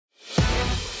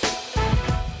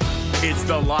It's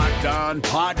the Locked On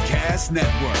Podcast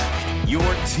Network, your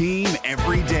team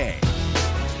every day.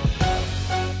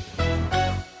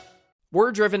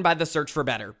 We're driven by the search for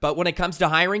better, but when it comes to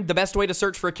hiring, the best way to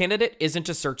search for a candidate isn't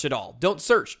to search at all. Don't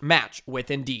search, match with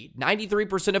Indeed.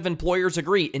 93% of employers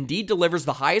agree Indeed delivers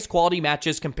the highest quality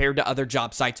matches compared to other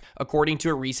job sites, according to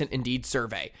a recent Indeed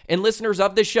survey. And listeners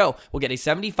of this show will get a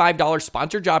 $75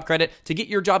 sponsored job credit to get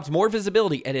your jobs more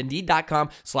visibility at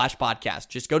Indeed.com/podcast.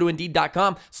 Just go to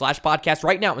Indeed.com/podcast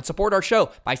right now and support our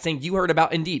show by saying you heard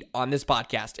about Indeed on this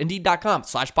podcast.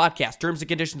 Indeed.com/podcast. Terms and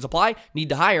conditions apply. Need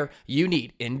to hire? You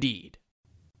need Indeed.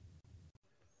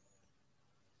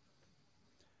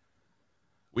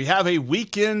 We have a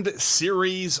weekend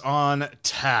series on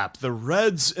tap. The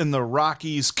Reds and the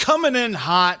Rockies coming in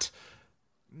hot.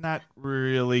 Not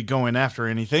really going after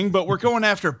anything, but we're going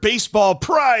after baseball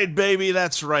pride, baby.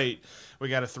 That's right. We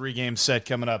got a 3-game set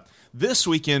coming up this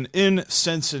weekend in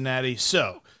Cincinnati.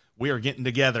 So we are getting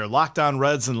together. Locked On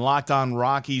Reds and Locked On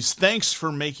Rockies. Thanks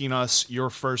for making us your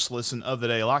first listen of the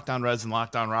day. Locked On Reds and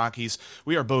Locked On Rockies.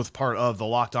 We are both part of the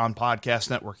Locked On Podcast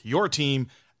Network, your team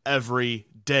every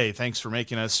day. Thanks for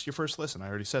making us your first listen. I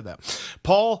already said that.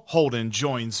 Paul Holden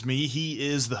joins me. He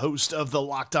is the host of the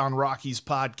Locked On Rockies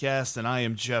podcast, and I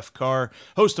am Jeff Carr,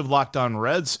 host of Locked On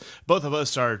Reds. Both of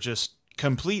us are just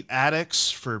complete addicts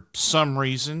for some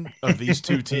reason of these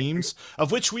two teams,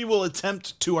 of which we will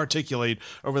attempt to articulate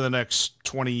over the next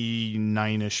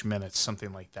 29-ish minutes,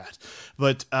 something like that.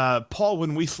 But Paul,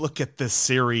 when we look at this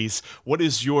series, what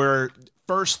is your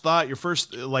first thought, your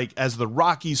first, like, as the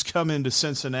Rockies come into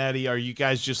Cincinnati, are you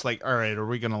guys just like, all right, are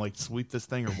we going to like sweep this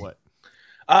thing or what?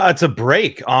 It's a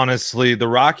break, honestly. The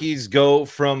Rockies go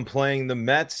from playing the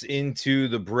Mets into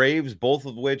the Braves, both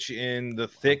of which in the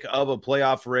thick of a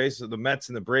playoff race. So the Mets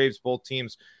and the Braves, both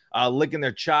teams licking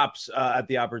their chops at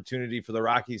the opportunity for the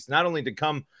Rockies, not only to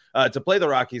come to play the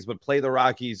Rockies, but play the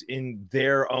Rockies in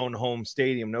their own home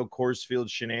stadium. No Coors Field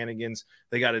shenanigans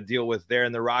they got to deal with there.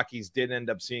 And the Rockies did end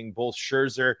up seeing both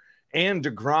Scherzer and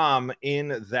DeGrom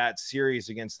in that series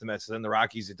against the Mets. And then the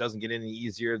Rockies, it doesn't get any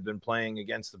easier. They've been playing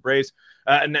against the Braves.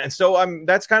 And so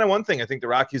that's kind of one thing. I think the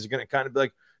Rockies are going to kind of be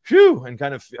like, phew, and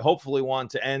kind of hopefully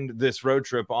want to end this road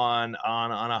trip on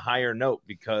a higher note,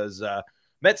 because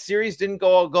Mets series didn't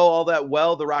go all that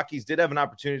well. The Rockies did have an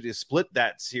opportunity to split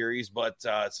that series, but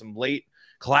some late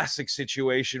classic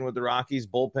situation with the Rockies.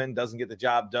 Bullpen doesn't get the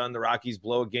job done. The Rockies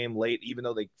blow a game late, even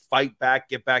though they fight back,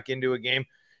 get back into a game.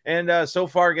 And so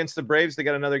far against the Braves, they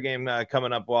got another game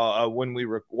coming up while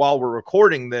we're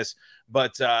recording this.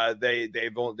 But they're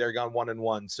gone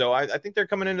 1-1. So I think they're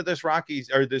coming into this Rockies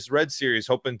or this Red series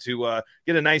hoping to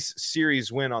get a nice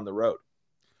series win on the road.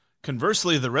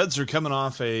 Conversely, the Reds are coming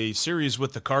off a series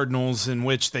with the Cardinals in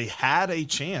which they had a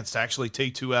chance to actually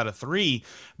take 2 out of 3,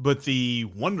 but the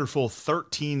wonderful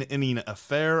 13-inning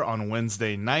affair on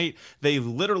Wednesday night, they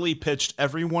literally pitched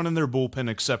everyone in their bullpen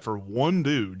except for one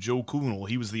dude, Joe Kunal.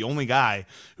 He was the only guy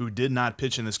who did not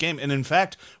pitch in this game. And in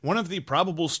fact, one of the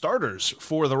probable starters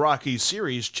for the Rockies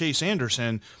series, Chase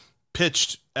Anderson,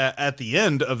 pitched at the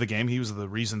end of the game. He was the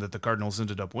reason that the Cardinals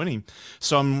ended up winning.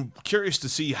 So I'm curious to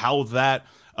see how that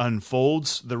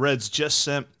unfolds. The Reds just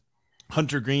sent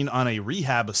Hunter Green on a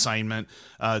rehab assignment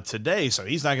today, so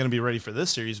he's not going to be ready for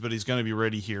this series, but he's going to be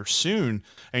ready here soon.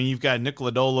 And you've got Nick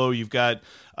Lodolo, you've got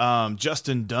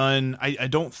Justin Dunn. I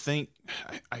don't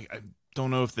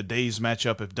know if the days match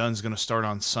up, if Dunn's going to start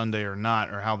on Sunday or not,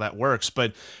 or how that works.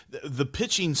 But the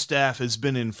pitching staff has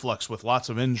been in flux with lots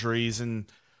of injuries, and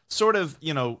sort of,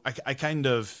 I kind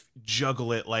of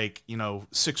juggle it like,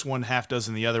 6 1, half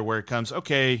dozen the other, where it comes,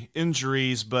 okay,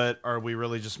 injuries, but are we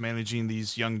really just managing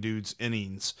these young dudes'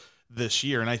 innings this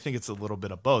year? And I think it's a little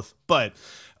bit of both, but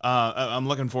I'm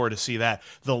looking forward to see that.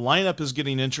 The lineup is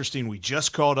getting interesting. We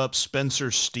just called up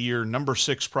Spencer Steer, number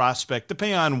 6 prospect,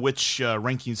 depending on which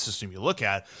ranking system you look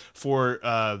at, for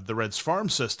the Reds farm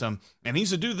system. And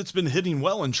he's a dude that's been hitting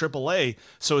well in AAA,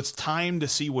 so it's time to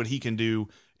see what he can do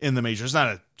in the majors. Not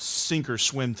a sink or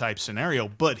swim type scenario,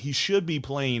 but he should be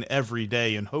playing every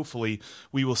day, and hopefully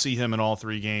we will see him in all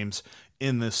 3 games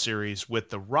in this series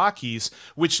with the Rockies,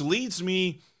 which leads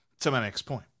me to my next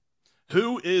point.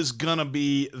 Who is going to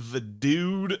be the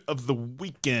dude of the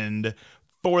weekend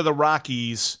for the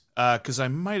Rockies? Because I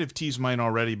might have teased mine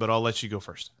already, but I'll let you go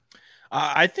first.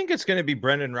 I think it's going to be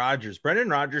Brendan Rodgers. Brendan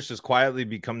Rodgers has quietly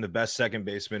become the best second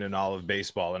baseman in all of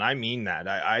baseball, and I mean that.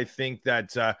 I think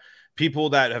that people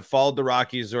that have followed the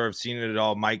Rockies or have seen it at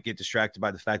all might get distracted by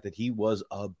the fact that he was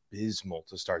abysmal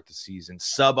to start the season.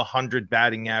 Sub 100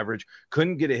 batting average,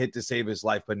 couldn't get a hit to save his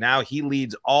life, but now he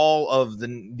leads all of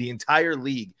the entire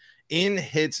league in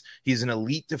hits. He's an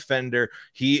elite defender.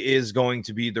 He is going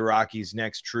to be the Rockies'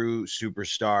 next true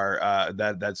superstar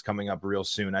that's coming up real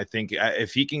soon. I think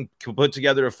if he can put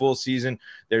together a full season,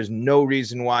 there's no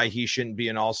reason why he shouldn't be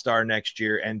an all-star next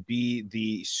year and be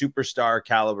the superstar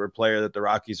caliber player that the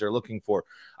Rockies are looking for.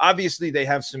 Obviously, they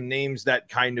have some names that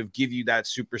kind of give you that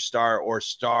superstar or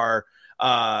star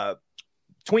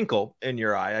twinkle in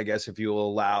your eye, I guess, if you will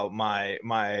allow my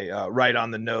right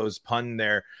on the nose pun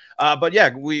there. But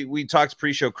yeah, we talked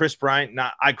pre-show. Chris Bryant's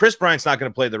not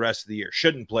going to play the rest of the year.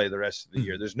 Shouldn't play the rest of the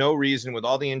year. There's no reason, with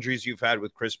all the injuries you've had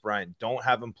with Chris Bryant, don't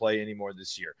have him play anymore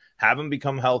this year. Have him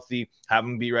become healthy. Have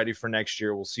him be ready for next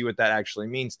year. We'll see what that actually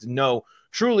means to know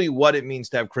truly what it means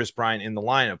to have Chris Bryant in the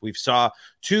lineup. We've saw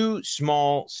 2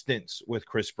 small stints with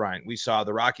Chris Bryant. We saw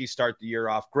the Rockies start the year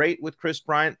off great with Chris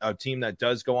Bryant, a team that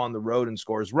does go on the road and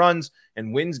scores runs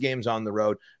and wins games on the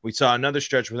road. We saw another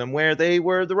stretch with them where they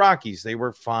were the Rockies. They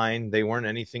were fine. They weren't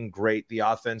anything great. The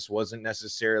offense wasn't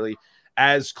necessarily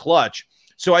as clutch.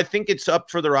 So I think it's up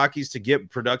for the Rockies to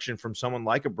get production from someone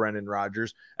like a Brendan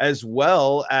Rodgers, as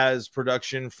well as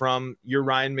production from your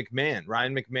Ryan McMahon.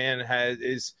 Ryan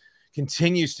McMahon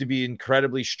continues to be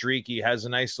incredibly streaky, has a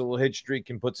nice little hit streak,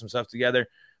 can put some stuff together,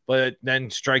 but then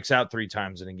strikes out 3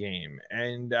 times in a game.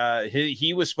 And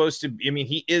he was supposed to,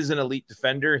 he is an elite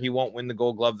defender. He won't win the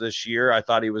Gold Glove this year. I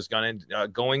thought he was going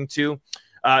to.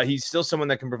 He's still someone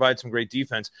that can provide some great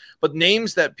defense. But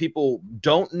names that people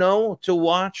don't know to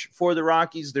watch for the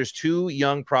Rockies, there's 2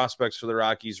 young prospects for the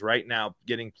Rockies right now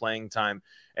getting playing time.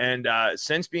 And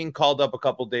since being called up a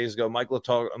couple days ago, Michael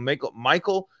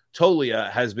Tolia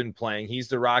has been playing. He's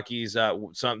the Rockies.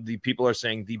 The people are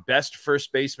saying the best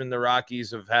first baseman the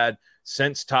Rockies have had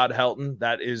since Todd Helton.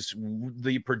 That is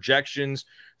the projections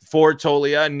for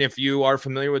Tolia. And if you are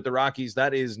familiar with the Rockies,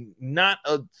 that is not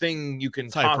a thing you can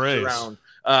toss around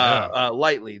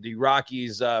lightly. The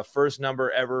Rockies' first number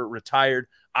ever retired.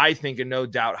 I think a no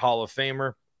doubt Hall of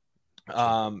Famer.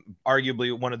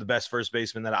 Arguably one of the best first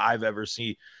basemen that I've ever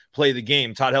seen play the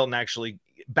game. Todd Helton actually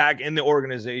back in the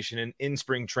organization and in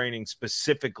spring training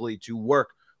specifically to work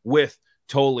with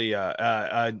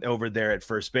Tolia over there at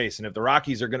first base. And if the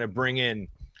Rockies are going to bring in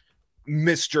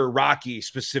Mr. Rocky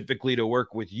specifically to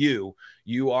work with you,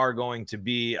 you are going to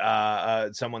be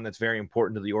someone that's very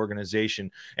important to the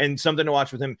organization. And something to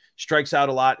watch with him, strikes out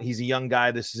a lot. He's a young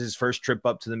guy. This is his first trip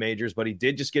up to the majors, but he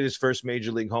did just get his first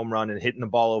major league home run, and hitting the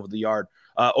ball over the yard.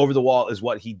 Over the wall is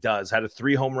what he does. Had a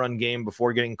 3 home run game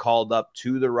before getting called up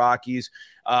to the Rockies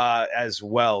as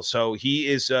well. So he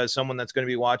is someone that's going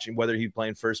to be watching, whether he's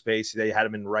playing first base. They had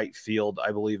him in right field,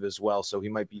 I believe, as well. So he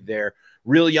might be there.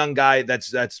 Real young guy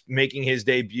that's making his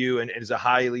debut and is a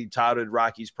highly touted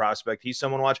Rockies prospect. He's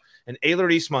someone to watch. And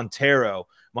Aledris Montero.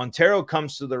 Montero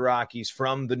comes to the Rockies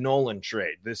from the Nolan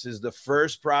trade. This is the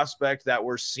first prospect that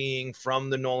we're seeing from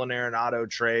the Nolan Arenado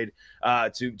trade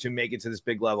to make it to this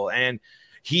big level. And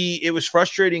it was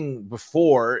frustrating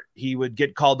before. He would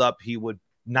get called up, he would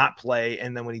not play,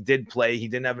 and then when he did play, he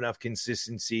didn't have enough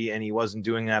consistency, and he wasn't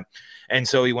doing that. And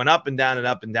so he went up and down,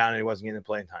 and he wasn't getting the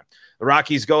playing time. The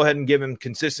Rockies go ahead and give him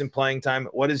consistent playing time.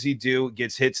 What does he do?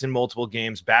 Gets hits in multiple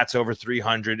games, bats over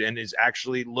 300, and is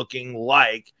actually looking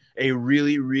like a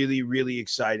really, really, really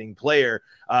exciting player.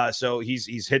 So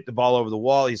he's hit the ball over the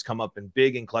wall. He's come up in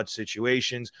big and clutch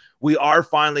situations. We are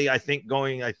finally, I think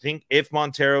if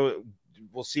Montero,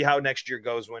 we'll see how next year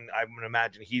goes, when I'm going to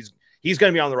imagine he's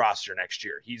going to be on the roster next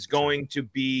year. He's going to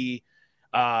be,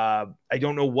 I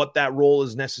don't know what that role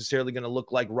is necessarily going to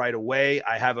look like right away.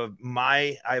 I have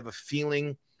a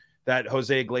feeling that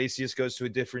Jose Iglesias goes to a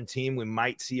different team. We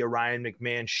might see a Ryan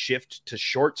McMahon shift to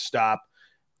shortstop.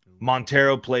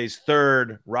 Montero plays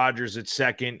third, Rodgers at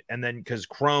second, and then because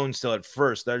Cron's still at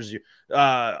first,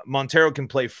 Montero can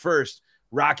play first.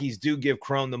 Rockies do give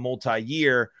Cron the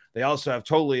multi-year. They also have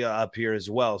Tolia up here as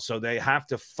well. So they have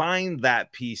to find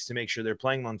that piece to make sure they're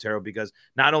playing Montero, because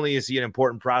not only is he an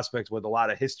important prospect with a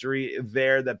lot of history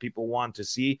there that people want to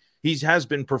see, he has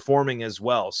been performing as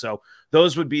well. So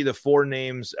those would be the 4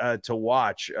 names to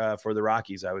watch for the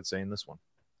Rockies, I would say, in this one.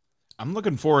 I'm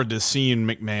looking forward to seeing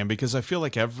McMahon, because I feel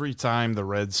like every time the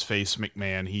Reds face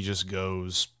McMahon, he just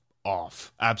goes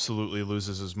off, absolutely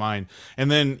loses his mind.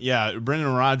 And then, yeah,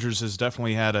 Brendan Rodgers has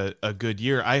definitely had a good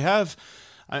year.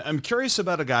 I'm curious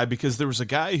about a guy, because there was a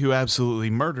guy who absolutely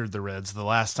murdered the Reds the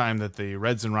last time that the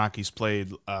Reds and Rockies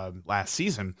played last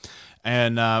season.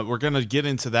 And we're going to get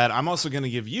into that. I'm also going to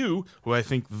give you who I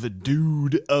think the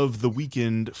dude of the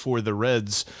weekend for the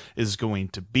Reds is going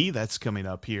to be. That's coming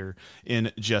up here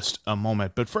in just a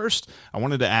moment. But first, I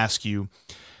wanted to ask you,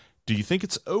 do you think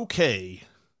it's okay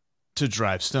to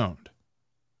drive stoned?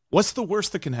 What's the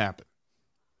worst that can happen?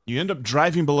 You end up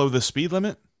driving below the speed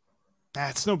limit?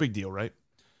 It's no big deal, right?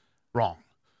 Wrong.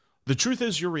 The truth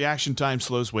is your reaction time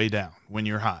slows way down when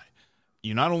you're high.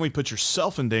 You not only put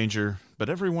yourself in danger, but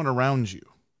everyone around you.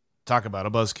 Talk about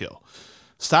a buzzkill.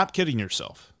 Stop kidding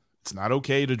yourself. It's not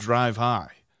okay to drive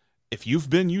high. If you've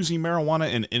been using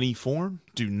marijuana in any form,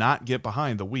 do not get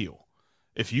behind the wheel.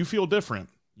 If you feel different,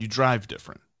 you drive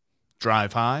different.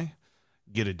 Drive high,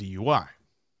 get a DUI.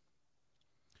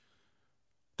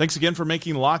 Thanks again for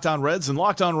making Locked On Reds and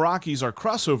Locked On Rockies our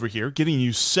crossover here, getting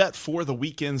you set for the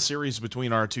weekend series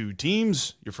between our two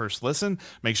teams. Your first listen.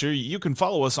 Make sure you can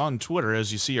follow us on Twitter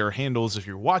as you see our handles. If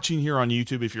you're watching here on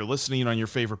YouTube, if you're listening on your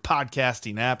favorite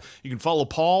podcasting app, you can follow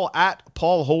Paul at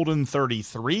Paul Holden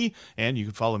 33, and you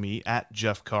can follow me at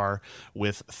Jeff Carr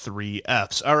with 3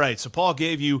 Fs. All right, so Paul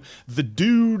gave you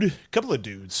the couple of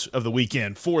dudes of the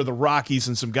weekend for the Rockies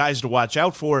and some guys to watch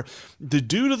out for. The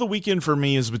dude of the weekend for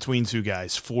me is between two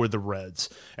guys for the Reds,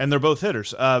 and they're both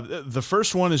hitters. The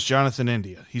first one is Jonathan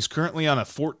India. He's currently on a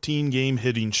 14-game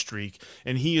hitting streak,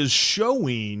 and he is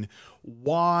showing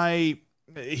like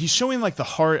the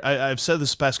heart. I've said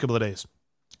this the past couple of days,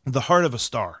 the heart of a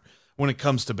star when it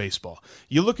comes to baseball.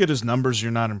 You look at his numbers,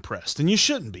 you're not impressed, and you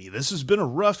shouldn't be. This has been a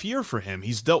rough year for him.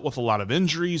 He's dealt with a lot of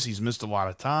injuries. He's missed a lot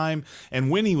of time,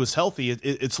 and when he was healthy,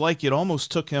 it's like it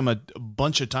almost took him a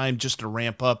bunch of time just to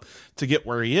ramp up to get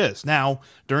where he is. Now,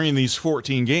 during these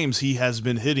 14 games, he has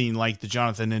been hitting like the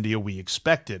Jonathan India we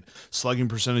expected. Slugging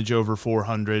percentage over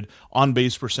 400,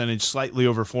 on-base percentage slightly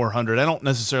over 400. I don't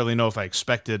necessarily know if I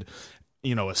expected,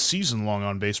 a season-long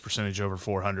on-base percentage over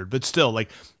 400, but still, like,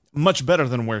 much better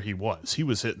than where he was. He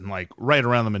was hitting like right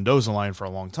around the Mendoza line for a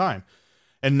long time.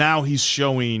 And now he's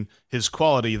showing his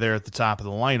quality there at the top of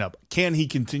the lineup. Can he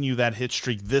continue that hit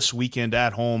streak this weekend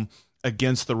at home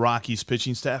against the Rockies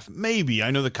pitching staff? Maybe.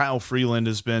 I know that Kyle Freeland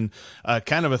has been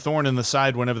kind of a thorn in the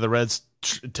side whenever the Reds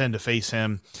tend to face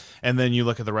him. And then you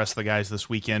look at the rest of the guys this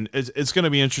weekend. It's going to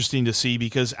be interesting to see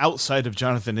because outside of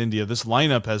Jonathan India, this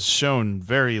lineup has shown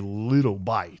very little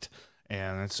bite.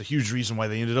 And that's a huge reason why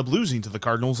they ended up losing to the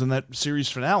Cardinals in that series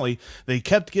finale. They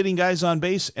kept getting guys on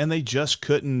base, and they just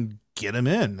couldn't get them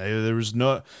in. There was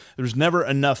never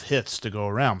enough hits to go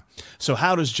around. So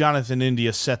how does Jonathan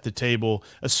India set the table,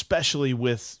 especially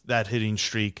with that hitting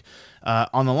streak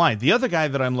on the line? The other guy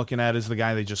that I'm looking at is the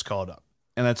guy they just called up,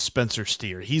 and that's Spencer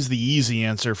Steer. He's the easy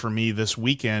answer for me this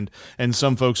weekend, and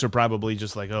some folks are probably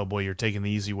just like, oh boy, you're taking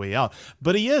the easy way out.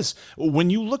 But he is. When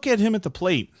you look at him at the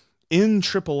plate, in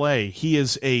AAA, he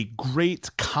is a great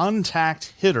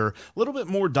contact hitter, a little bit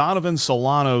more Donovan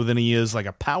Solano than he is like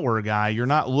a power guy. You're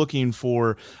not looking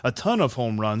for a ton of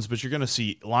home runs, but you're going to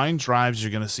see line drives. You're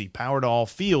going to see power to all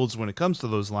fields when it comes to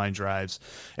those line drives.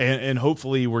 And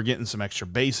hopefully we're getting some extra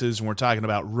bases, and we're talking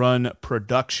about run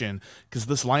production because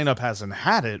this lineup hasn't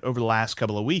had it over the last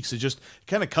couple of weeks. It just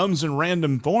kind of comes in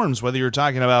random forms, whether you're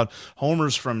talking about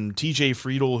homers from TJ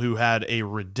Friedl, who had a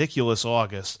ridiculous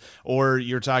August, or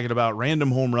you're talking about random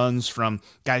home runs from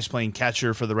guys playing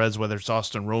catcher for the Reds, whether it's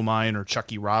Austin Romine or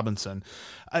Chucky Robinson.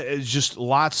 It's just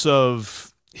lots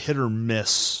of hit or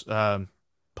miss, pun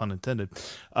intended,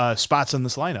 spots in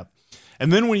this lineup.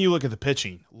 And then when you look at the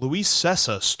pitching, Luis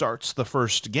Cessa starts the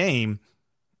first game.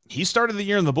 He started the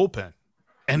year in the bullpen.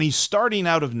 And he's starting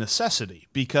out of necessity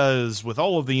because with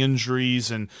all of the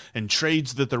injuries and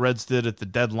trades that the Reds did at the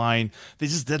deadline, they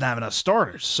just didn't have enough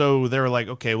starters. So they were like,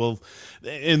 okay, well,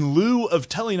 in lieu of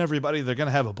telling everybody they're going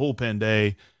to have a bullpen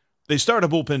day, they start a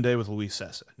bullpen day with Luis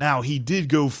Cessa. Now, he did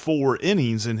go 4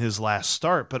 innings in his last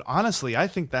start, but honestly, I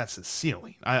think that's his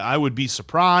ceiling. I would be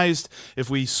surprised if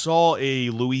we saw a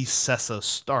Luis Cessa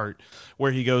start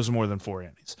where he goes more than 4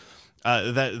 innings.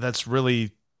 That's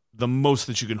really the most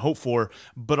that you can hope for.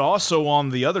 But also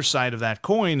on the other side of that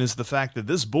coin is the fact that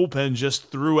this bullpen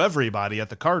just threw everybody at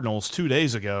the Cardinals 2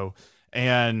 days ago.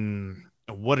 And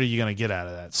what are you going to get out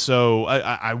of that? So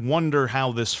I wonder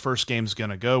how this first game is going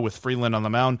to go with Freeland on the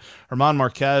mound. German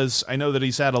Marquez, I know that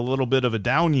he's had a little bit of a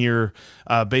down year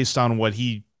based on what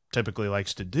he typically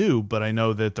likes to do, but I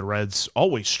know that the Reds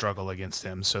always struggle against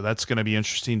him. So that's going to be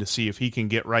interesting to see if he can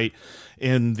get right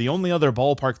in the only other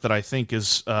ballpark that I think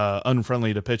is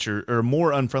unfriendly to pitcher or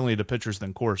more unfriendly to pitchers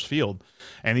than Coors Field.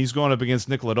 And he's going up against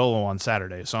Nick Lodolo on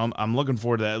Saturday. So I'm looking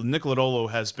forward to that. Nick Lodolo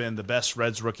has been the best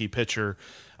Reds rookie pitcher.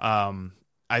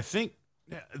 I think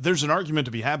there's an argument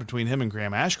to be had between him and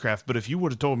Graham Ashcraft, but if you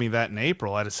would have told me that in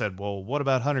April, I'd have said, well, what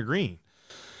about Hunter Green?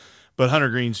 But Hunter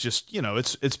Green's just,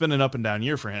 it's been an up and down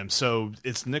year for him. So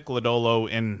it's Nick Lodolo,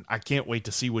 and I can't wait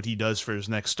to see what he does for his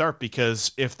next start,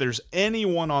 because if there's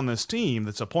anyone on this team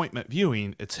that's appointment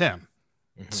viewing, it's him.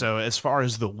 Mm-hmm. So as far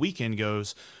as the weekend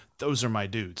goes, those are my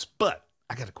dudes. But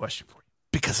I got a question for you.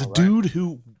 because a dude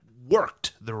who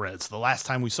worked the Reds the last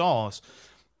time we saw us,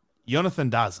 Jonathan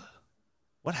Daza,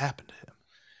 what happened to him?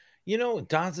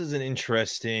 Daza is an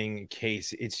interesting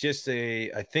case. It's just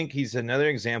I think he's another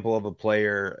example of a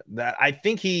player that I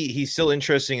think he's still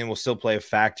interesting and will still play a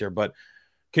factor, but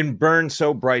can burn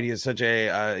so bright. He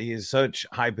has such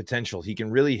high potential. He can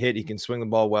really hit. He can swing the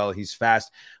ball well. He's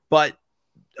fast, but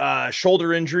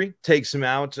shoulder injury takes him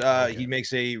out. He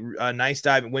makes a nice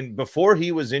dive. Before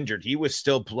he was injured, he was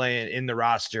still playing in the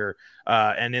roster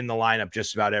and in the lineup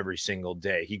just about every single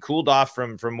day. He cooled off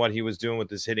from what he was doing with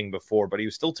his hitting before, but he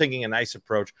was still taking a nice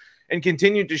approach and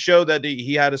continued to show that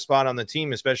he had a spot on the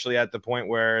team, especially at the point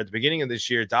where at the beginning of this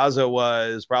year, Daza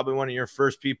was probably one of your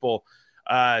first people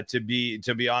to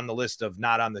be on the list of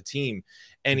not on the team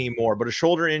anymore. But a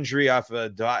shoulder injury off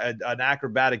an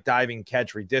acrobatic diving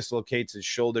catch where he dislocates his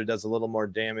shoulder, does a little more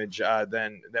damage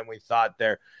than we thought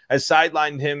there, has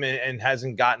sidelined him and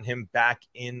hasn't gotten him back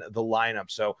in the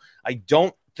lineup. So I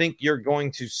don't think you're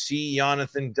going to see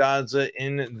Jonathan Daza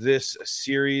in this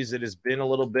series. It has been a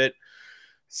little bit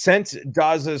since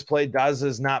Daza has played. Daza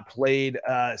has not played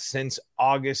since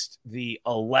August the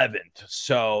 11th.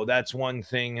 So that's one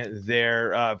thing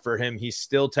there for him. He's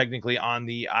still technically on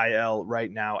the IL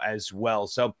right now as well.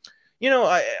 So,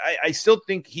 I still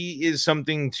think he is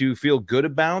something to feel good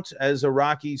about as a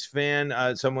Rockies fan.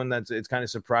 Someone it's kind of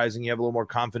surprising. You have a little more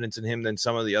confidence in him than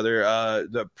some of the other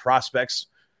the prospects,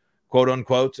 quote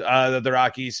unquote, that the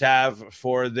Rockies have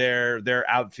for their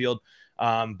outfield.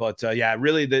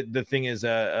 Really the thing is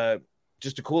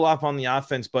just to cool off on the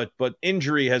offense, but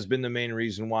injury has been the main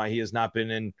reason why he has not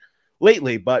been in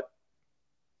lately. But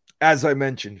as I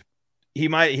mentioned, he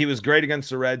was great against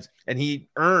the Reds, and he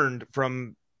earned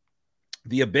from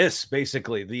the abyss,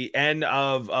 basically the end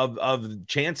of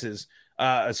chances,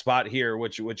 a spot here,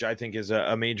 which I think is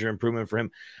a major improvement for him.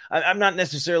 I'm not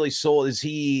necessarily sold. Is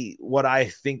he what I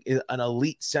think is an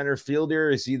elite center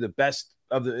fielder? Is he the best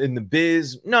in the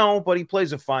biz? No, but he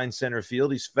plays a fine center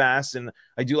field. He's fast, and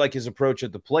I do like his approach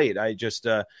at the plate. I just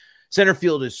center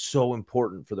field is so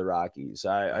important for the Rockies.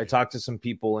 I talked to some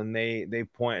people, and they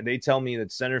tell me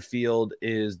that center field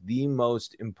is the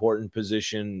most important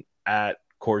position at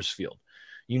Coors Field.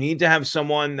 You need to have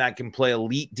someone that can play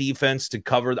elite defense to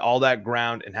cover all that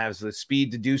ground and has the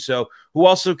speed to do so, who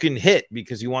also can hit,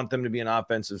 because you want them to be an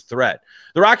offensive threat.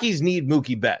 The Rockies need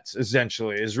Mookie Betts,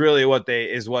 essentially, is really what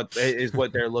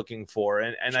they're looking for.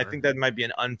 And sure. I think that might be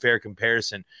an unfair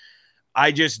comparison.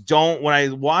 I just don't, when I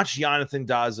watch Jonathan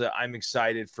Daza, I'm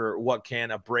excited for what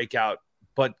can a breakout,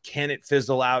 but can it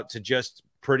fizzle out to just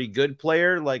pretty good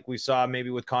player like we saw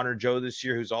maybe with Connor Joe this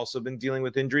year, who's also been dealing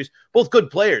with injuries? Both good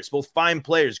players, both fine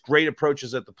players, great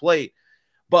approaches at the plate,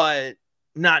 but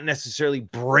not necessarily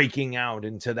breaking out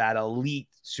into that elite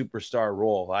superstar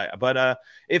role. But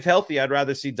if healthy, I'd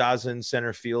rather see Daza in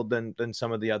center field than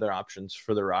some of the other options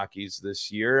for the Rockies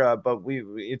this year. But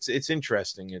it's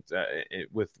interesting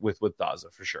with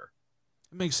Daza for sure.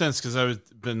 It makes sense, because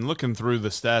I've been looking through the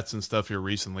stats and stuff here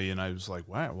recently, and I was like,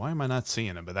 why am I not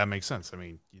seeing it? But that makes sense. I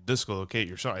mean, you dislocate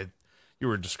your shoulder. You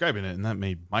were describing it, and that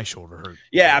made my shoulder hurt.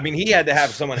 Yeah, I mean, he had to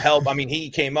have someone help. I mean, he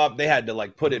came up. They had to,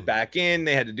 put it back in.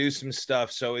 They had to do some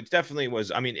stuff. So it definitely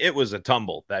was – I mean, it was a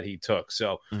tumble that he took.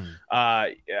 So,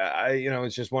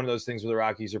 it's just one of those things where the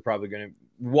Rockies are probably going to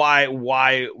 –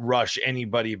 why rush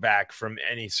anybody back from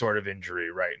any sort of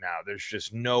injury right now? There's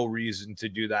just no reason to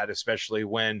do that, especially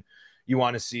when – you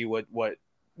want to see what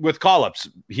with call-ups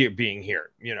being here,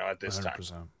 at this 100%.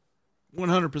 time.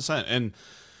 100%. And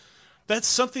that's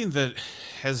something that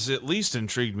has at least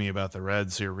intrigued me about the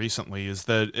Reds here recently, is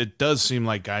that it does seem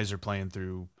like guys are playing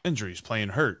through injuries, playing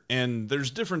hurt. And there's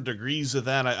different degrees of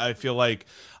that. I feel like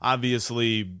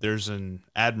obviously there's an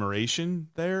admiration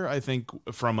there, I think,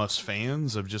 from us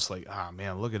fans of just like,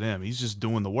 man, look at him. He's just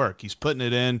doing the work. He's putting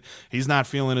it in. He's not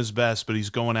feeling his best, but he's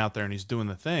going out there and he's doing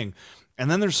the thing. And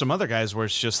then there's some other guys where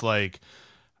it's just like,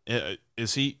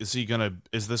 is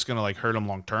this gonna hurt him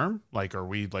long term? Are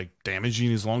we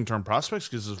damaging his long term prospects?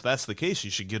 Because if that's the case,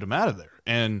 you should get him out of there.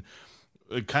 And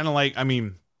kind of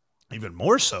even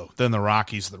more so than the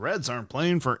Rockies, the Reds aren't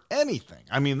playing for anything.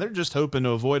 I mean, they're just hoping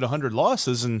to avoid 100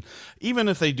 losses. And even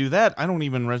if they do that, I don't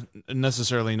even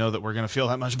necessarily know that we're going to feel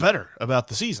that much better about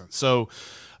the season. So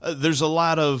there's a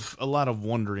lot of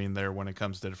wondering there when it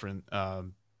comes to different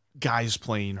guys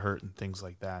playing hurt and things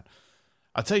like that.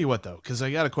 I'll tell you what, though, because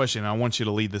I got a question. I want you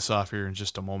to lead this off here in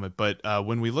just a moment. But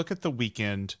when we look at the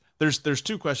weekend, there's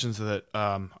two questions that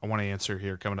I want to answer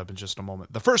here coming up in just a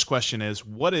moment. The first question is,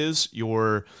 what is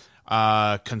your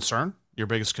concern, your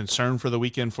biggest concern for the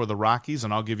weekend for the Rockies?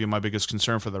 And I'll give you my biggest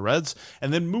concern for the Reds.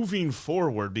 And then moving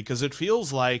forward, because it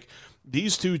feels like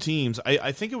these two teams,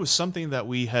 I think it was something that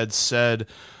we had said,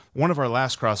 one of our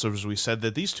last crossovers, we said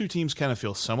that these two teams kind of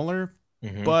feel similar,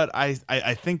 but I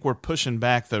think we're pushing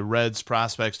back the Reds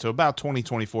prospects to about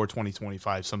 2024,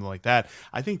 2025, something like that.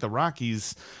 I think the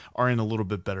Rockies are in a little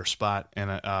bit better spot,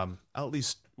 and at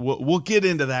least we'll get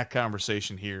into that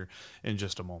conversation here in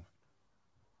just a moment.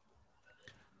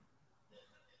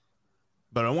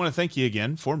 But I want to thank you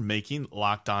again for making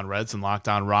Locked On Reds and Locked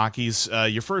On Rockies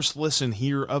your first listen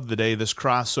here of the day, this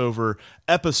crossover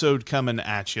episode coming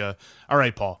at you. All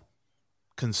right, Paul,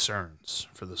 concerns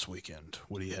for this weekend.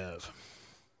 What do you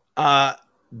have?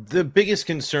 The biggest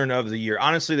concern of the year,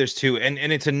 honestly, there's two. And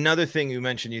it's another thing you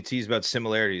mentioned, you teased about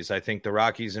similarities. I think the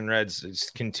Rockies and Reds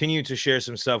continue to share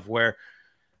some stuff where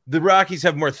the Rockies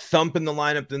have more thump in the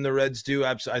lineup than the Reds do.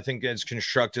 I think it's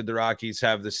constructed. The Rockies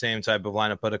have the same type of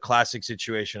lineup, but a classic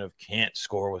situation of can't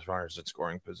score with runners at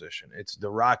scoring position. It's the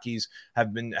Rockies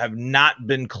have not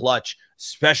been clutch,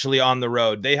 especially on the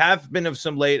road. They have been of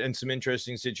some late and some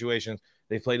interesting situations.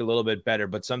 They played a little bit better,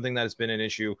 but something that has been an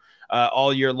issue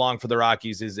all year long for the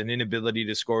Rockies is an inability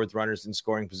to score with runners in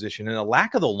scoring position and a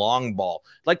lack of the long ball.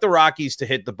 Like the Rockies to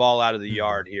hit the ball out of the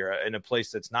yard here in a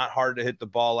place that's not hard to hit the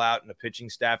ball out and a pitching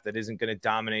staff that isn't going to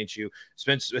dominate you,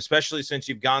 especially since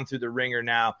you've gone through the ringer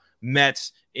now,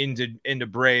 Mets into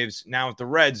Braves. Now with the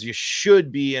Reds, you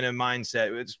should be in a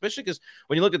mindset, especially because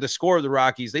when you look at the score of the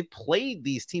Rockies, they played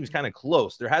these teams kind of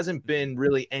close. There hasn't been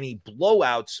really any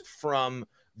blowouts from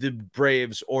the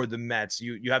Braves or the Mets.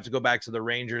 You have to go back to the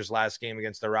Rangers last game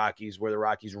against the Rockies where the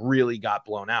Rockies really got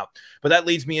blown out. But that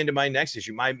leads me into my next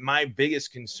issue. My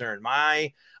biggest concern,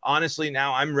 honestly,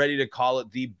 now I'm ready to call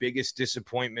it the biggest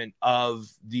disappointment of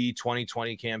the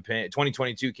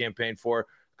 2022 campaign for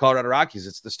Colorado Rockies.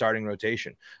 It's the starting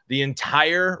rotation. The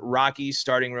entire Rockies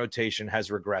starting rotation has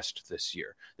regressed this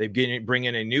year. They bring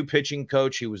in a new pitching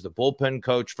coach. He was the bullpen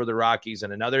coach for the Rockies,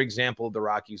 and another example of the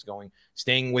Rockies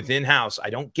staying within house.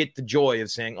 I don't get the joy of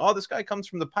saying, oh, this guy comes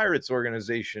from the Pirates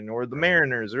organization or the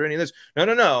Mariners or any of this.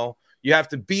 No. You have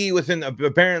to be within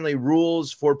apparently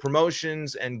rules for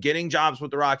promotions and getting jobs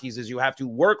with the Rockies is you have to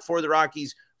work for the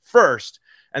Rockies first,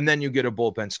 and then you get a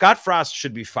bullpen. Scott Frost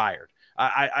should be fired.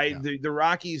 The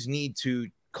Rockies need to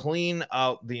clean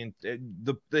out the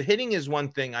hitting is one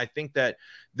thing. I think that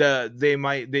they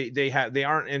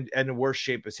aren't in worse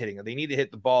shape as hitting. They need to hit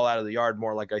the ball out of the yard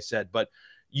more, like I said. But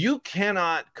you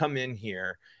cannot come in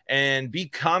here and be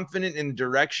confident in the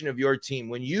direction of your team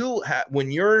when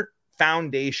your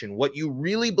foundation, what you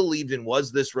really believed in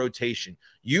was this rotation.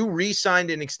 You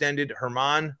re-signed and extended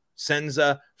Herman,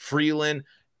 Senza, Freeland.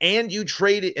 And you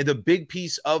traded, the big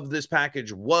piece of this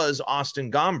package was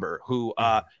Austin Gomber, who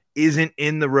isn't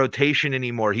in the rotation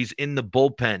anymore. He's in the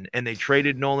bullpen, and they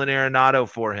traded Nolan Arenado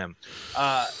for him.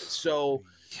 So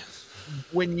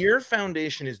when your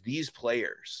foundation is these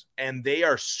players, and they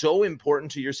are so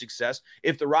important to your success,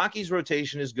 if the Rockies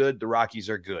rotation is good, the Rockies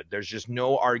are good. There's just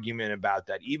no argument about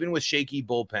that. Even with shaky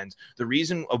bullpens,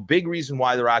 a big reason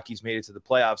why the Rockies made it to the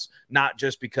playoffs, not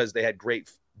just because they had great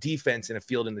defense and a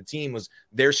field in the team, was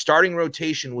their starting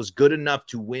rotation was good enough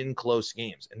to win close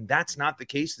games. And that's not the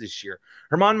case this year.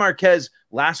 German Marquez,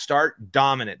 last start,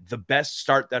 dominant. The best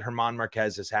start that German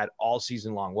Marquez has had all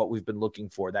season long, what we've been looking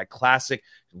for. That classic,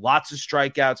 lots of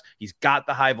strikeouts. He's got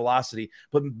the high velocity.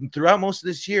 But throughout most of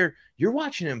this year, you're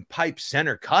watching him pipe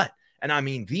center cut. And I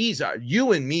mean, these are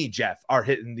you and me, Jeff, are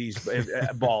hitting these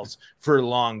balls for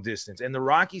long distance. And the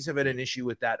Rockies have had an issue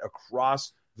with that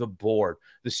across the board.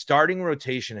 The starting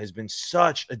rotation has been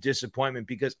such a disappointment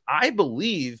because I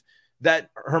believe that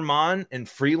Herman and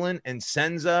Freeland and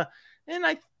Senza, and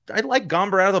I like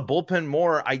Gomber out of the bullpen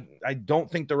more. I don't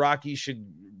think the Rockies should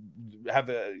have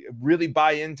really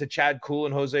buy into Chad Kuhl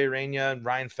and Jose Urena, and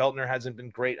Ryan Feltner hasn't been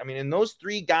great. I mean, in those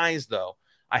three guys, though,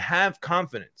 I have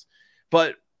confidence.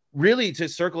 But really, to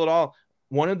circle it all,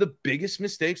 one of the biggest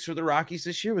mistakes for the Rockies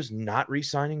this year was not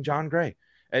re-signing John Gray.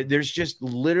 There's just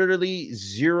literally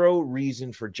zero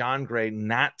reason for John Gray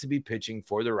not to be pitching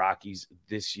for the Rockies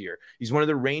this year. He's one of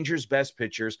the Rangers' best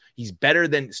pitchers. He's better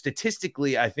than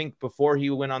statistically, I think before he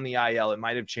went on the IL, it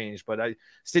might have changed, but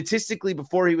statistically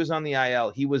before he was on the IL,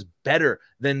 he was better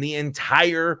than the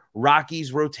entire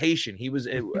Rockies rotation. He was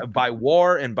by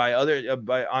WAR and by other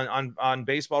on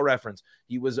Baseball Reference.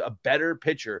 He was a better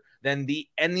pitcher than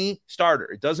any starter.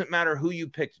 It doesn't matter who you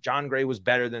picked. John Gray has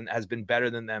been better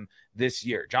than them this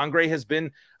year. John Gray has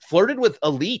been flirted with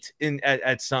elite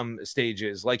at some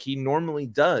stages, like he normally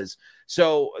does.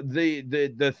 So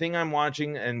the thing I'm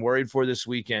watching and worried for this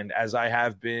weekend, as I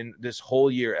have been this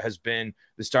whole year, has been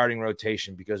the starting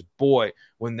rotation, because boy,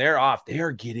 when they're off, they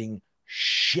are getting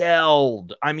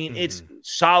shelled. I mean, it's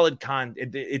solid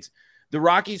it's The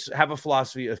Rockies have a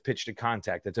philosophy of pitch to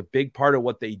contact. That's a big part of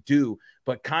what they do.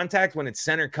 But contact, when it's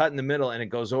center cut in the middle and it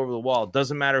goes over the wall,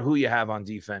 doesn't matter who you have on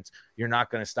defense. You're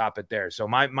not going to stop it there. So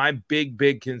my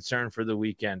big concern for the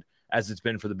weekend, as it's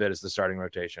been for the bit, is the starting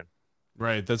rotation.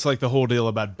 Right. That's like the whole deal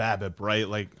about BABIP, right?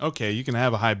 Like, okay, you can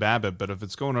have a high BABIP, but if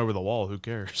it's going over the wall, who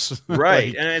cares?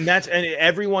 Right. and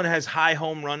everyone has high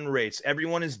home run rates.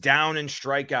 Everyone is down in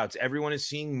strikeouts. Everyone is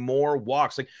seeing more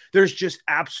walks. Like, there's just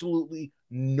absolutely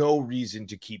no reason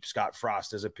to keep Scott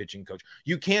Frost as a pitching coach.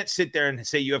 You can't sit there and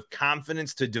say you have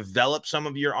confidence to develop some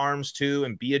of your arms too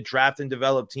and be a draft and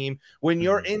develop team when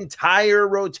your entire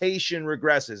rotation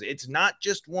regresses. It's not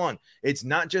just one. It's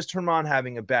not just Herman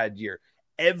having a bad year.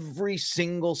 Every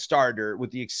single starter,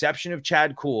 with the exception of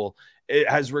Chad Kuhl, it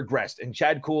has regressed, and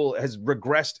Chad Kuhl has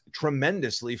regressed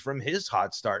tremendously from his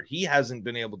hot start. He hasn't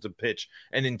been able to pitch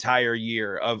an entire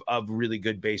year of really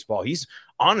good baseball. He's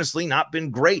honestly not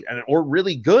been great or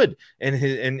really good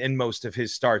in most of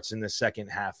his starts in the second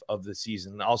half of the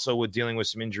season, also with dealing with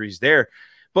some injuries there.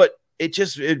 But it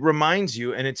reminds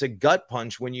you, and it's a gut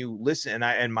punch when you listen.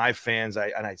 And my fans,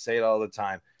 I say it all the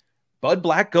time. Bud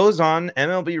Black goes on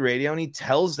MLB radio and he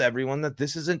tells everyone that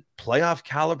this is a playoff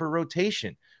caliber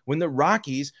rotation when the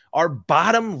Rockies are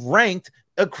bottom ranked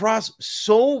across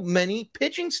so many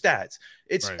pitching stats.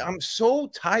 Right. I'm so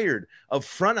tired of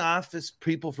front office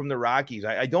people from the Rockies.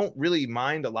 I don't really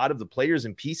mind a lot of the players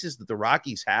and pieces that the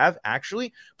Rockies have,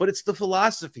 actually, but it's the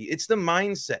philosophy, it's the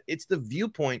mindset, it's the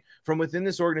viewpoint from within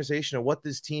this organization of what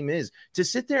this team is. To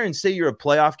sit there and say you're a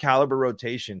playoff caliber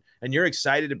rotation and you're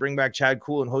excited to bring back Chad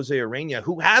Kuhl and Jose Urena,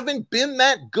 who haven't been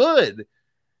that good,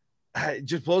 it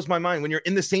just blows my mind when you're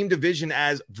in the same division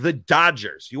as the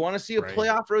Dodgers. You want to see a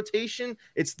playoff rotation?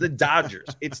 It's the Dodgers.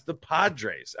 It's the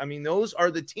Padres. I mean, those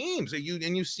are the teams that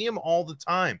you see them all the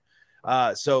time.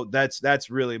 So that's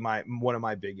really one of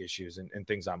my big issues and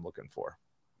things I'm looking for.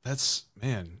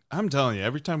 I'm telling you,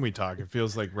 every time we talk, it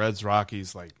feels like Reds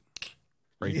Rockies, like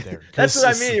right there. That's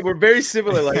what I mean. We're very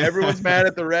similar. Like, everyone's mad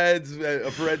at the Reds,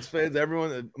 for Reds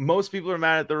fans. Most people are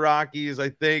mad at the Rockies, I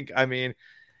think. I mean,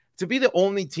 to be the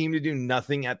only team to do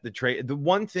nothing at the trade, the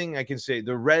one thing I can say,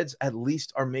 the Reds at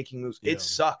least are making moves. Yeah. It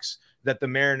sucks that the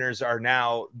Mariners are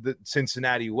now the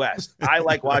Cincinnati West. I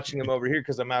like watching them over here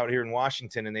because I'm out here in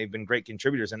Washington and they've been great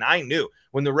contributors. And I knew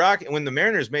when the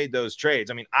Mariners made those trades,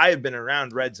 I mean, I have been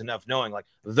around Reds enough knowing like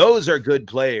those are good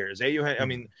players. I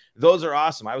mean, those are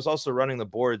awesome. I was also running the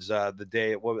boards the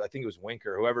day, I think it was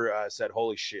Winker, whoever said,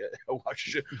 holy shit,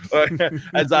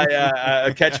 as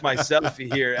I catch myself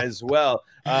here as well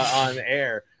on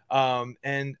air.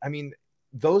 And I mean,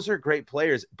 those are great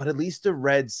players, but at least the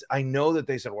Reds, I know that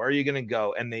they said, where are you going to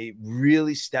go? And they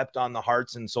really stepped on the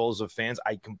hearts and souls of fans.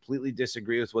 I completely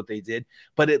disagree with what they did,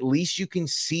 but at least you can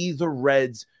see the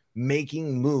Reds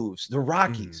making moves. The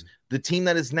Rockies, the team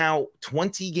that is now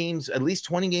at least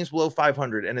 20 games below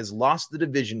 500 and has lost the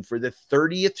division for the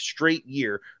 30th straight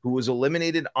year, who was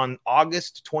eliminated on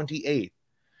August 28th.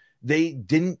 They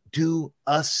didn't do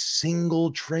a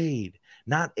single trade.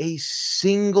 Not a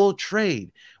single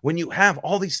trade. When you have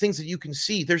all these things that you can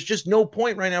see, there's just no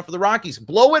point right now for the Rockies.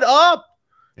 Blow it up.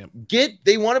 Yep.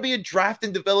 They want to be a draft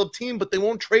and develop team, but they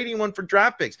won't trade anyone for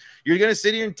draft picks. You're going to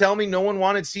sit here and tell me no one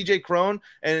wanted CJ Cron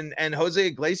and Jose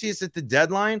Iglesias at the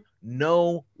deadline?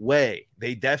 No way.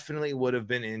 They definitely would have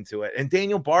been into it. And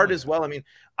Daniel Bard as well. I mean,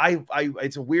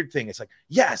 it's a weird thing. It's like,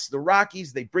 yes, the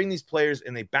Rockies, they bring these players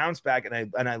and they bounce back.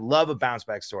 And I love a bounce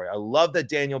back story. I love that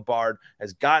Daniel Bard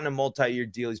has gotten a multi-year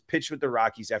deal. He's pitched with the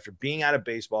Rockies after being out of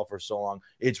baseball for so long.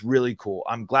 It's really cool.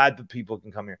 I'm glad that people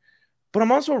can come here. But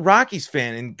I'm also a Rockies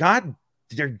fan, and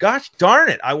gosh darn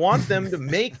it, I want them to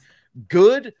make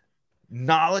good,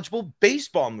 knowledgeable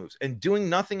baseball moves. And doing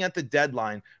nothing at the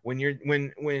deadline when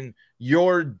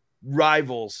your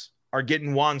rivals are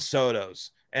getting Juan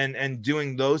Sotos and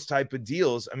doing those type of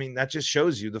deals, I mean, that just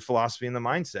shows you the philosophy and the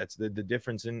mindsets, the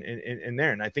difference in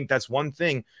there. And I think that's one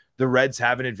thing the Reds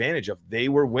have an advantage of. They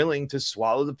were willing to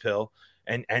swallow the pill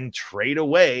and trade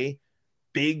away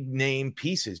big name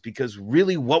pieces, because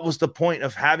really what was the point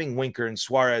of having Winker and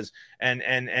Suarez and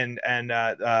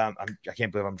I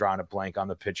can't believe I'm drawing a blank on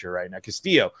the pitcher right now,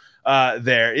 Castillo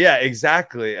there. Yeah,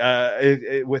 exactly.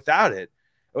 Without it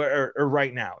or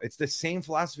right now, it's the same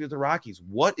philosophy of the Rockies.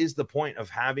 What is the point of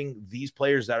having these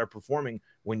players that are performing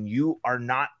when you are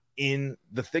not in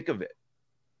the thick of it?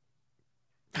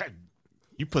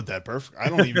 You put that perfect. I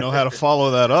don't even know how to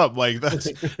follow that up. Like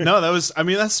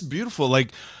that's beautiful.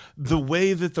 Like the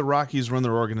way that the Rockies run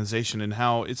their organization and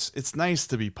how it's nice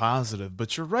to be positive,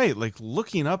 but you're right. Like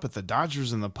looking up at the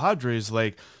Dodgers and the Padres,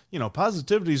 like,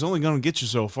 positivity is only going to get you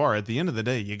so far. At the end of the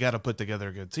day, you got to put together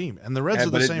a good team, and the Reds are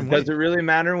the same way. Does it really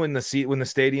matter when the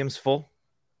stadium's full?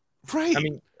 Right.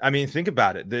 I mean, think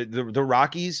about it. The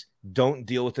Rockies don't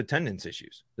deal with attendance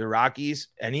issues. The Rockies,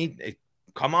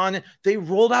 come on, they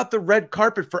rolled out the red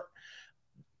carpet for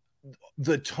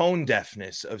the tone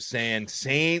deafness of saying,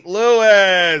 St.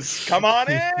 Louis, come on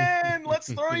in.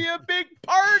 Let's throw you a big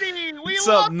party. What's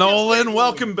up, Nolan?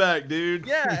 Welcome back, dude.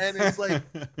 Yeah, and it's like,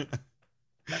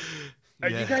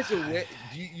 you guys aware?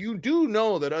 You do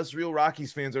know that us real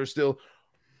Rockies fans are still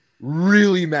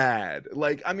really mad.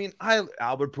 Like, I mean,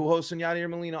 Albert Pujols and Yadier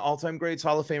Molina, all-time greats,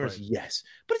 Hall of Famers, right. Yes.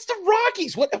 But it's the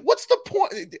Rockies. What's the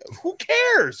point? Who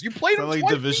cares? You played them like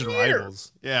division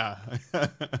rivals. Yeah.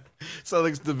 So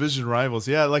like division rivals.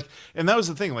 Yeah, like, and that was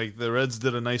the thing. Like the Reds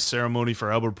did a nice ceremony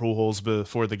for Albert Pujols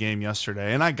before the game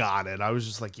yesterday, and I got it. I was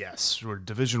just like, yes, we're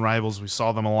division rivals. We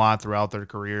saw them a lot throughout their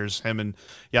careers, him and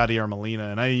Yadier Molina,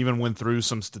 and I even went through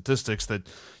some statistics that,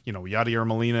 Yadier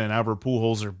Molina and Albert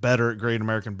Pujols are better at Great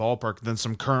American Ballpark than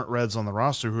some current Reds on the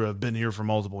roster who have been here for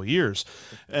multiple years.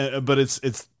 But it's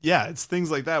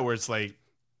things like that where it's like,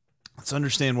 let's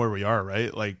understand where we are,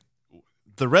 right? Like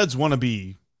the Reds want to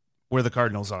be where the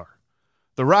Cardinals are.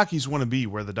 The Rockies want to be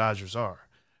where the Dodgers are,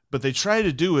 but they try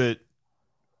to do it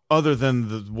other than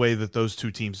the way that those two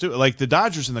teams do it. Like the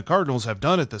Dodgers and the Cardinals have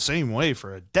done it the same way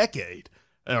for a decade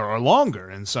or longer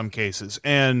in some cases.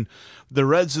 And the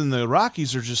Reds and the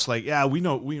Rockies are just like, yeah, we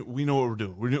know what we're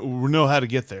doing. We know how to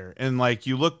get there. And like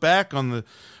you look back on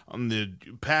the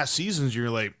past seasons, you're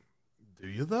like, do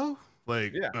you though?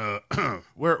 Like, yeah.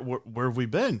 Where have we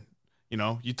been?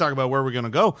 You talk about where we're going to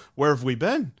go. Where have we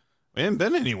been? We haven't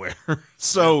been anywhere.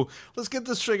 So let's get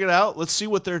this figured out. Let's see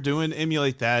what they're doing,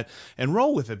 emulate that, and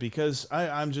roll with it because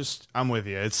I'm with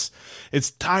you.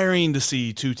 It's tiring to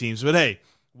see two teams, but hey,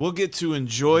 we'll get to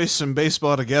enjoy some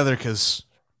baseball together because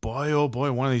boy, oh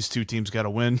boy, one of these two teams got to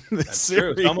win this That's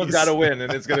series. True. Someone's got to win,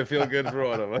 and it's going to feel good for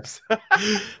one of us.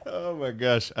 Oh my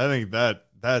gosh. I think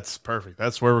that's perfect.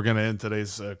 That's where we're going to end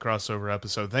today's crossover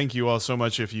episode. Thank you all so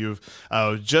much. If you've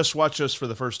just watched us for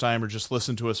the first time or just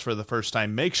listened to us for the first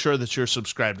time, make sure that you're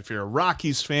subscribed. If you're a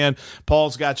Rockies fan,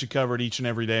 Paul's got you covered each and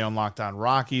every day on Locked On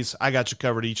Rockies. I got you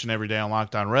covered each and every day on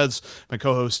Locked On Reds. My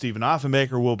co-host Stephen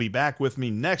Offenbaker will be back with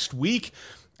me next week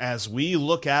as we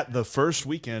look at the first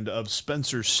weekend of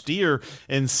Spencer Steer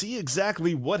and see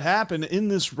exactly what happened in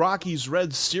this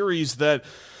Rockies-Reds series that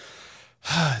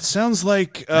sounds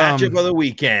like matchup of the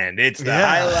weekend. It's the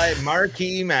highlight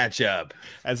marquee matchup.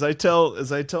 As I tell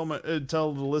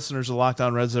the listeners of Locked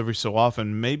On Reds every so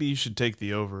often, maybe you should take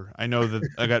the over. I know that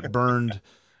I got burned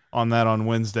on that on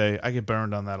Wednesday. I get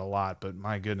burned on that a lot, but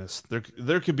my goodness,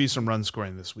 there could be some run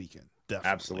scoring this weekend.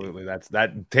 Definitely.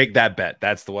 Absolutely. Take that bet.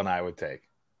 That's the one I would take.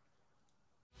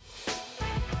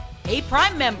 Hey,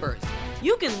 Prime members,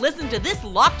 you can listen to this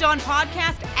Locked On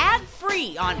podcast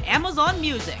ad-free on Amazon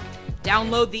Music.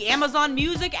 Download the Amazon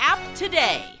Music app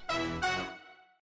today.